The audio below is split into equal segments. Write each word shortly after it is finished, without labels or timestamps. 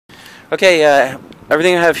Okay,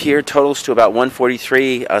 everything I have here totals to about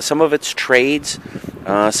 143. Some of it's trades,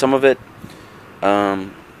 some of it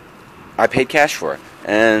I paid cash for.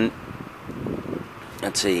 And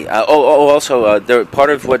let's see. Also, part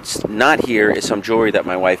of what's not here is some jewelry that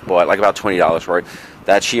my wife bought, like about $20 for it,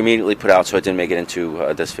 that she immediately put out, so it didn't make it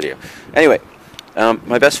into this video. Anyway,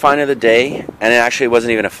 my best find of the day, and it actually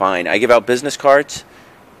wasn't even a find. I give out business cards,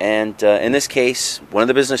 and in this case, one of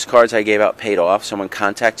the business cards I gave out paid off. Someone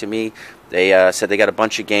contacted me. They said they got a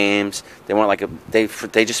bunch of games. They want like they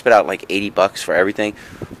just spit out like $80 for everything.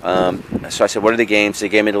 So I said, "What are the games?" They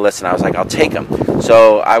gave me the list, and I was like, "I'll take them."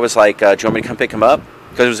 So I was like, "Do you want me to come pick them up?"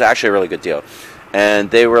 Because it was actually a really good deal. And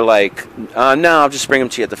they were like, "No, I'll just bring them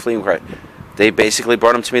to you at the flea market." They basically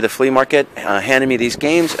brought them to me at the flea market, handed me these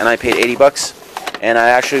games, and I paid $80. And I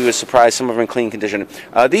actually was surprised. Some of them in clean condition.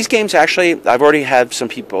 These games actually, I've already had some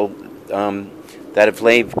people that have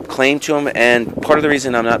laid claim to them, and part of the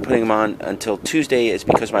reason I'm not putting them on until Tuesday is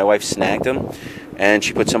because my wife snagged them, and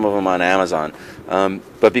she put some of them on Amazon.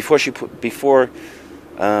 But I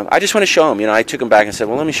just want to show them. You know, I took them back and said,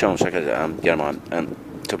 well, let me show them so I could get them on,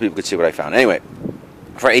 so people could see what I found. Anyway,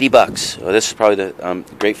 for $80, well, this is probably the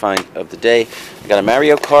great find of the day. I got a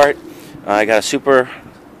Mario Kart. I got a Super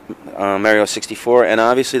Mario 64, and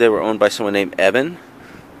obviously they were owned by someone named Evan,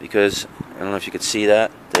 because I don't know if you could see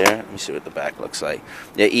that there. Let me see what the back looks like.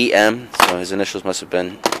 Yeah, EM, so his initials must have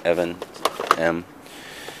been Evan M.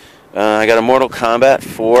 I got a Mortal Kombat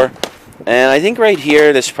 4, and I think right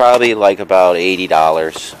here there's probably like about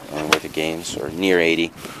 $80 worth of games, or near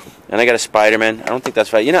 80. And I got a Spider-Man. I don't think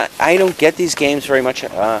that's right. You know, I don't get these games very much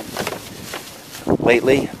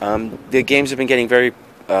lately. The games have been getting very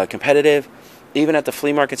competitive. Even at the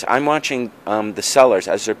flea markets, I'm watching the sellers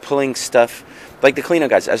as they're pulling stuff, like the cleanup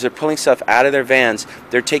guys, as they're pulling stuff out of their vans.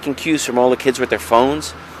 They're taking cues from all the kids with their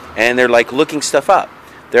phones, and they're like looking stuff up.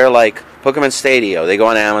 They're like Pokemon Stadium. They go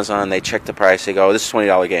on Amazon, they check the price, they go, oh, this is a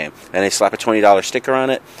 $20 game, and they slap a $20 sticker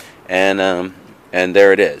on it, and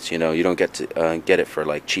there it is. You know, you don't get to get it for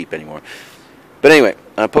like cheap anymore. But anyway,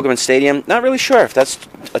 Pokemon Stadium, not really sure if that's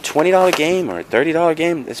a $20 game or a $30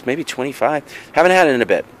 game. It's maybe $25. Haven't had it in a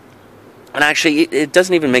bit. And actually, it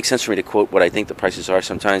doesn't even make sense for me to quote what I think the prices are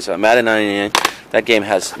sometimes. Madden 99, that game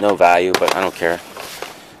has no value, but I don't care.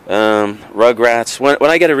 Rugrats, when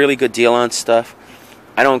I get a really good deal on stuff,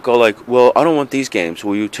 I don't go like, well, I don't want these games.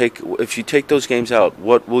 If you take those games out,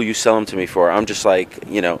 what will you sell them to me for? I'm just like,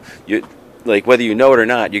 you know, like whether you know it or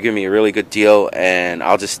not, you give me a really good deal, and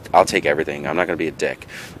I'll take everything. I'm not going to be a dick.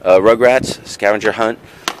 Rugrats, Scavenger Hunt,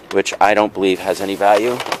 which I don't believe has any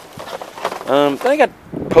value. Then I got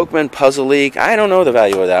Pokemon Puzzle League. I don't know the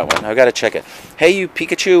value of that one. I've got to check it. Hey You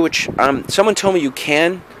Pikachu, which someone told me you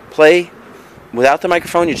can play without the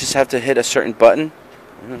microphone. You just have to hit a certain button.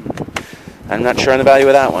 I'm not sure on the value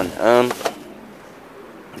of that one.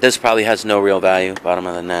 This probably has no real value. Bottom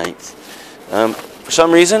of the ninth. For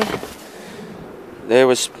some reason, there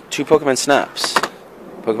was 2 Pokemon Snaps.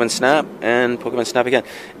 Pokemon Snap and Pokemon Snap again.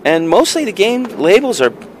 And mostly the game labels are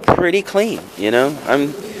pretty clean, you know.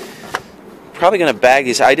 I'm probably going to bag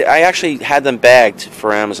these. I actually had them bagged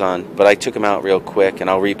for Amazon, but I took them out real quick, and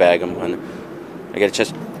I'll rebag them when I get a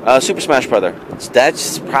chance. Super Smash Brother.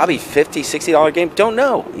 That's probably $50, $60 game. Don't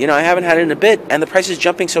know. You know, I haven't had it in a bit, and the price is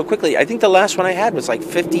jumping so quickly. I think the last one I had was like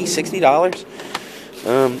 $50, $60.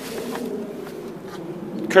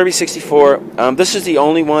 Kirby 64. This is the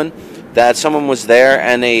only one that someone was there,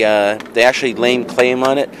 and they actually laid claim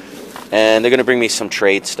on it, and they're going to bring me some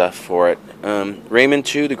trade stuff for it. Rayman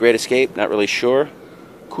 2, The Great Escape, not really sure.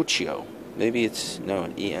 Cuccio. Maybe it's, no,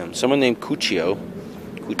 EM. Someone named Cuccio.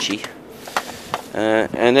 Cucci.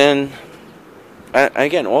 And then,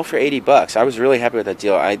 again, all for $80. I was really happy with that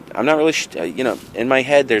deal. I'm not really, you know, in my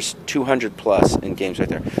head, there's 200 plus in games right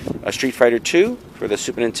there. Street Fighter 2 for the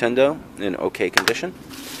Super Nintendo in okay condition.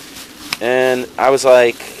 And I was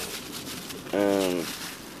like,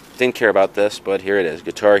 didn't care about this, but here it is.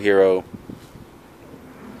 Guitar Hero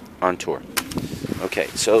on tour. Okay,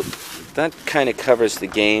 so that kind of covers the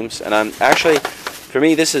games, and I'm actually, for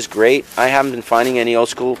me, this is great. I haven't been finding any old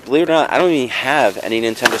school. Believe it or not, I don't even have any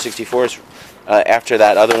Nintendo 64s after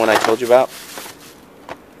that other one I told you about.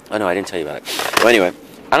 Oh no, I didn't tell you about it. Well, anyway,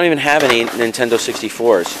 I don't even have any Nintendo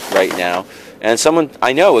 64s right now. And someone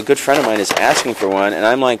I know, a good friend of mine, is asking for one, and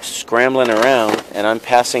I'm like scrambling around, and I'm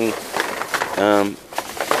passing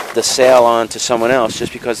the sale on to someone else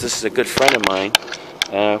just because this is a good friend of mine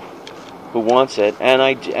who wants it.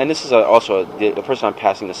 And this is also the person I'm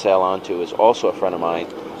passing the sale on to is also a friend of mine,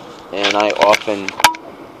 and I often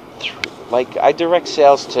I direct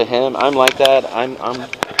sales to him. I'm like that. I'm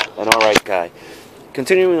an alright guy.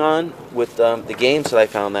 continuing on with the games that I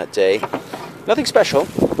found that day, nothing special.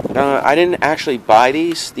 I didn't actually buy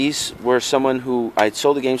these. These were someone who I'd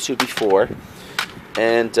sold the games to before,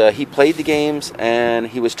 and he played the games, and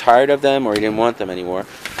he was tired of them, or he didn't want them anymore.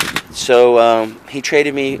 So he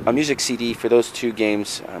traded me a music CD for those 2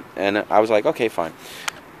 games, and I was like, okay, fine.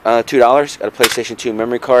 $2, got a PlayStation 2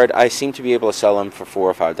 memory card. I seem to be able to sell them for $4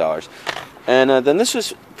 or $5. And then this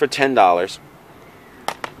was for $10.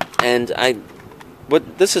 And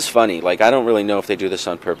this is funny. Like, I don't really know if they do this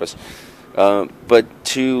on purpose. But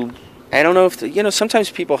I don't know if, sometimes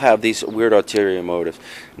people have these weird ulterior motives.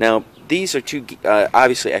 Now, these are 2,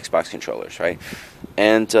 obviously Xbox controllers, right?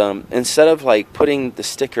 And instead of, like, putting the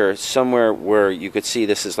sticker somewhere where you could see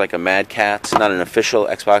this is like a Mad Catz, not an official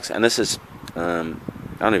Xbox, and this is, I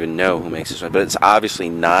don't even know who makes this one, but it's obviously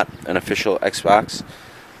not an official Xbox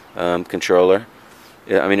controller.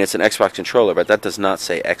 I mean, it's an Xbox controller, but that does not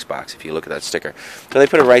say Xbox if you look at that sticker. So they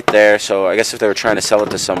put it right there, so I guess if they were trying to sell it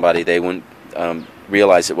to somebody, they wouldn't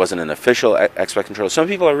realize it wasn't an official Xbox controller. Some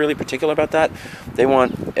people are really particular about that.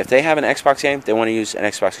 If they have an Xbox game, they want to use an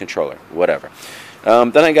Xbox controller, whatever.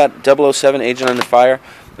 Then I got 007 Agent Under Fire,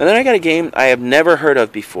 and then I got a game I have never heard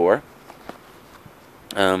of before,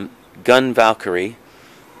 Gun Valkyrie.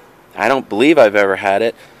 I don't believe I've ever had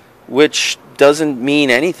it, which doesn't mean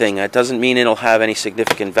anything. It doesn't mean it'll have any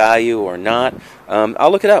significant value or not.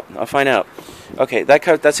 I'll look it up. I'll find out. Okay,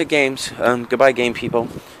 that's it, games. Goodbye, game people.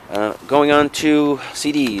 Going on to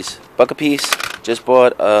CDs. Buck a piece. Just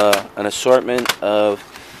bought an assortment of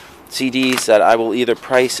CDs that I will either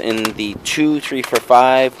price in the 2, 3 for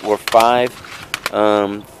 $5 or 5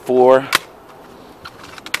 for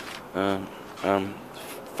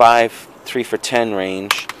 5, 3 for $10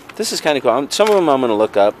 range. This is kind of cool. Some of them I'm going to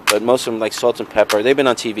look up, but most of them, like Salt and Pepper, they've been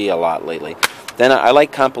on TV a lot lately. Then I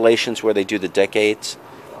like compilations where they do the decades.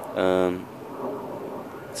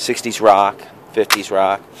 60s rock, 50s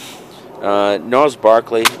rock. Gnarls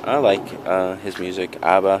Barkley, I like his music.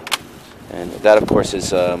 ABBA. And that, of course,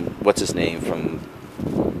 is, what's his name from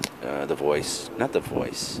The Voice? Not The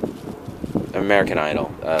Voice. American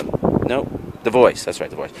Idol. No, The Voice. That's right,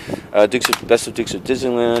 The Voice. Best of Dukes of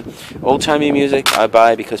Disneyland. Old-timey music, I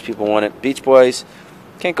buy because people want it. Beach Boys.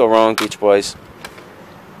 Can't go wrong, Beach Boys.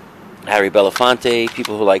 Harry Belafonte.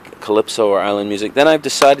 People who like Calypso or island music. Then I've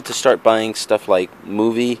decided to start buying stuff like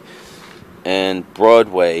movie and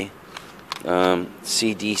Broadway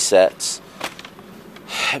CD sets,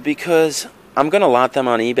 because I'm going to lot them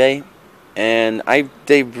on eBay, and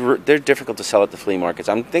they're difficult to sell at the flea markets.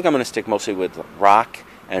 I think I'm going to stick mostly with rock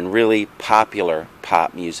and really popular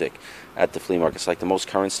pop music at the flea markets, like the most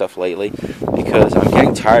current stuff lately, because I'm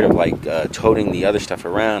getting tired of like toting the other stuff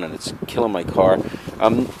around, and it's killing my car.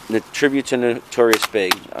 The tribute to Notorious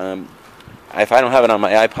Big. If I don't have it on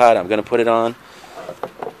my iPod, I'm going to put it on,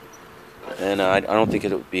 and I don't think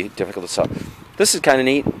it would be difficult to sell. This is kind of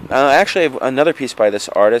neat. I actually have another piece by this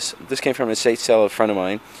artist. This came from an estate sale of a friend of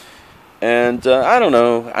mine. And I don't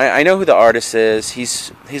know. I know who the artist is.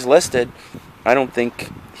 He's listed. I don't think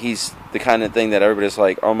he's the kind of thing that everybody's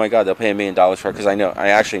like, oh my God, they'll pay $1 million for it, because I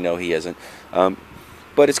actually know he isn't.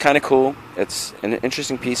 But it's kind of cool. It's an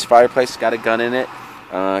interesting piece. Fireplace, got a gun in it.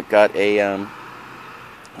 Got a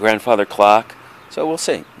grandfather clock. So we'll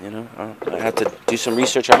see. I have to do some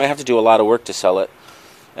research. I might have to do a lot of work to sell it.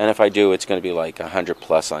 And if I do, it's going to be like 100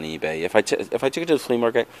 plus on eBay. If I took it to the flea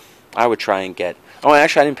market, I would try and get. Oh,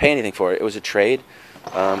 actually, I didn't pay anything for it. It was a trade.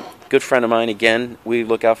 Good friend of mine. Again, we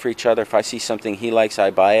look out for each other. If I see something he likes,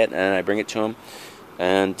 I buy it and I bring it to him.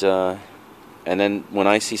 And then when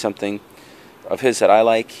I see something of his that I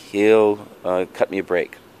like, he'll cut me a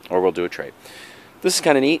break, or we'll do a trade. This is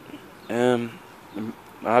kind of neat.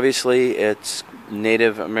 Obviously, it's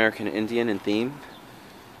Native American Indian in theme.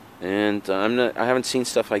 And I haven't seen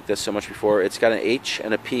stuff like this so much before. It's got an H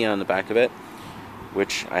and a P on the back of it,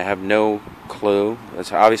 which I have no clue.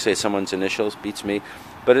 Obviously, it's someone's initials. Beats me.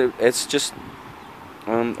 But it's just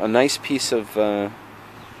a nice piece of, well,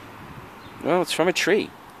 it's from a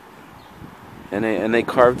tree. And they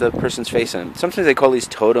carved the person's face in it. Sometimes they call these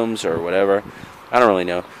totems or whatever. I don't really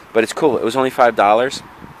know. But it's cool. It was only $5.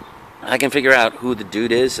 I can figure out who the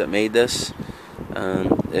dude is that made this.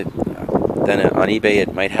 Then on eBay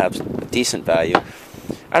it might have a decent value.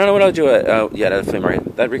 I don't know what I'll do at the flea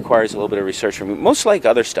market. That requires a little bit of research from me. Most like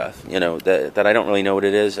other stuff, that I don't really know what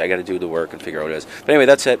it is. I got to do the work and figure out what it is. But anyway,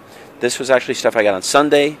 that's it. This was actually stuff I got on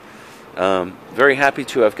Sunday. Very happy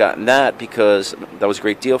to have gotten that, because that was a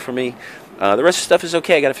great deal for me. The rest of the stuff is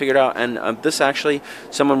okay. I got to figure it out. And this actually,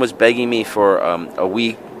 someone was begging me for a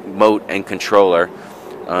Wii remote and controller.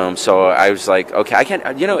 So I was like, okay, I can't.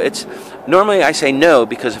 Normally I say no,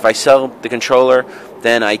 because if I sell the controller,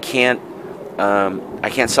 then I can't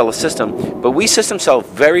sell a system. But Wii systems sell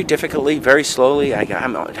very difficultly, very slowly.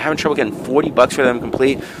 I'm having trouble getting $40 for them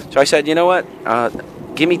complete. So I said, you know what?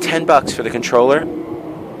 Give me $10 for the controller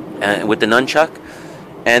with the nunchuck,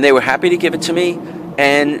 and they were happy to give it to me.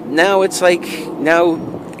 And now it's like, now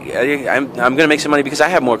I'm going to make some money because I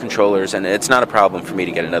have more controllers, and it's not a problem for me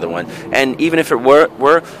to get another one. And even if it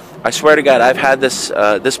were, I swear to God, I've had this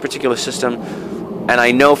particular system, and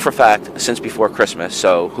I know for a fact since before Christmas.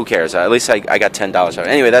 So who cares? At least I got $10 out of it.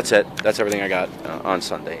 Anyway, that's it. That's everything I got on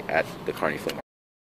Sunday at the Kearney Flea Market.